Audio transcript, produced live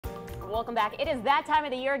Welcome back. It is that time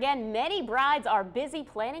of the year again. Many brides are busy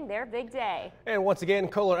planning their big day. And once again,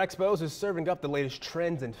 Kohler Expos is serving up the latest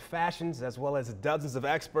trends and fashions, as well as dozens of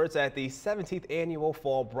experts at the 17th annual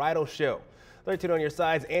Fall Bridal Show. 13 on your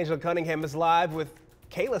sides, Angela Cunningham is live with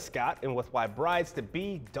Kayla Scott and with why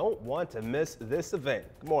brides-to-be don't want to miss this event.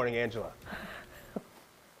 Good morning, Angela.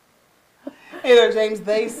 Hey there, James.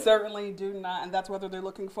 They certainly do not, and that's whether they're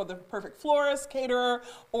looking for the perfect florist, caterer,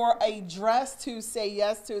 or a dress to say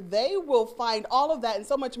yes to. They will find all of that and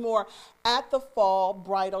so much more at the Fall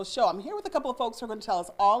Bridal Show. I'm here with a couple of folks who are going to tell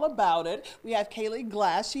us all about it. We have Kaylee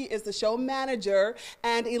Glass. She is the show manager,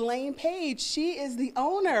 and Elaine Page. She is the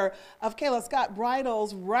owner of Kayla Scott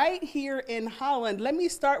Bridals right here in Holland. Let me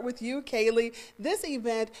start with you, Kaylee. This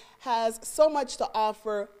event has so much to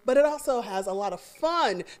offer, but it also has a lot of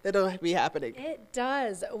fun that'll be happening. It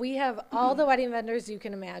does. We have all the wedding vendors you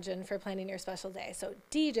can imagine for planning your special day. So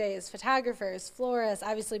DJs, photographers, florists,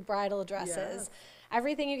 obviously bridal dresses. Yeah.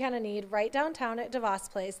 Everything you kind of need right downtown at DeVos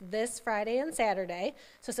Place this Friday and Saturday.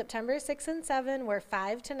 So September 6 and 7, we're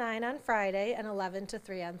 5 to 9 on Friday and 11 to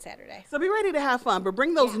 3 on Saturday. So be ready to have fun, but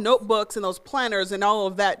bring those notebooks and those planners and all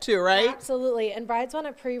of that too, right? Absolutely. And brides want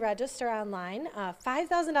to pre-register online.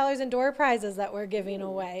 $5,000 in door prizes that we're giving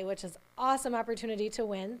away, which is awesome opportunity to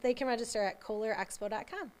win. They can register at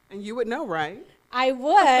kohlerexpo.com. And you would know, right? I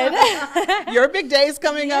would. Your big day is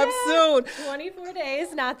coming up soon. 24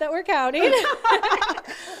 days, not that we're counting.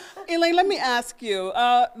 Elaine, let me ask you,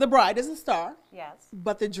 the bride is a star. Yes.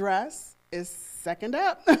 But the dress is second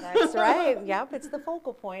up. That's right. Yep, it's the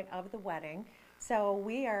focal point of the wedding. So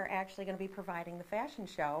we are actually going to be providing the fashion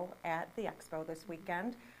show at the expo this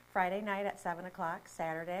weekend, Friday night at 7 o'clock,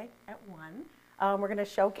 Saturday at 1. We're going to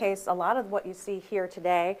showcase a lot of what you see here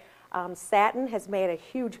today. Satin has made a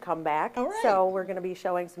huge comeback, so we're going to be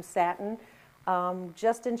showing some satin.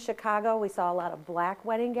 Just in Chicago, we saw a lot of black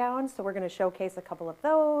wedding gowns, so we're going to showcase a couple of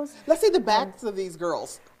those. Let's see the backs of these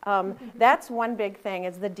girls. That's one big thing,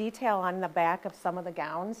 is the detail on the back of some of the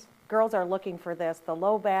gowns. Girls are looking for this, the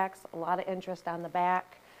low backs, a lot of interest on the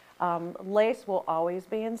back. Lace will always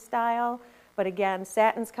be in style, but again,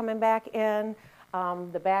 satin's coming back in.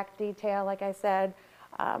 The back detail, like I said,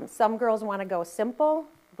 some girls want to go simple,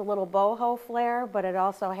 the little boho flare, but it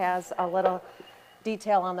also has a little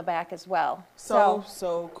detail on the back as well. So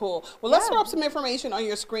cool. Well, let's throw up some information on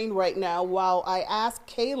your screen right now while I ask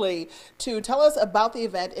Kaylee to tell us about the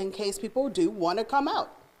event in case people do want to come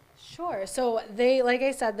out. Sure. So they, like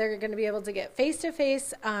I said, they're going to be able to get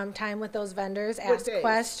face-to-face time with those vendors, ask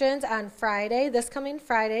questions on Friday, this coming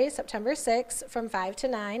Friday, September 6th from 5 to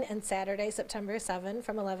 9, and Saturday, September 7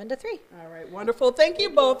 from 11 to 3. All right. Wonderful. Thank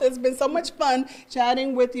you both. It's been so much fun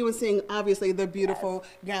chatting with you and seeing, obviously, the beautiful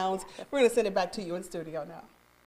gowns. We're going to send it back to you in studio now.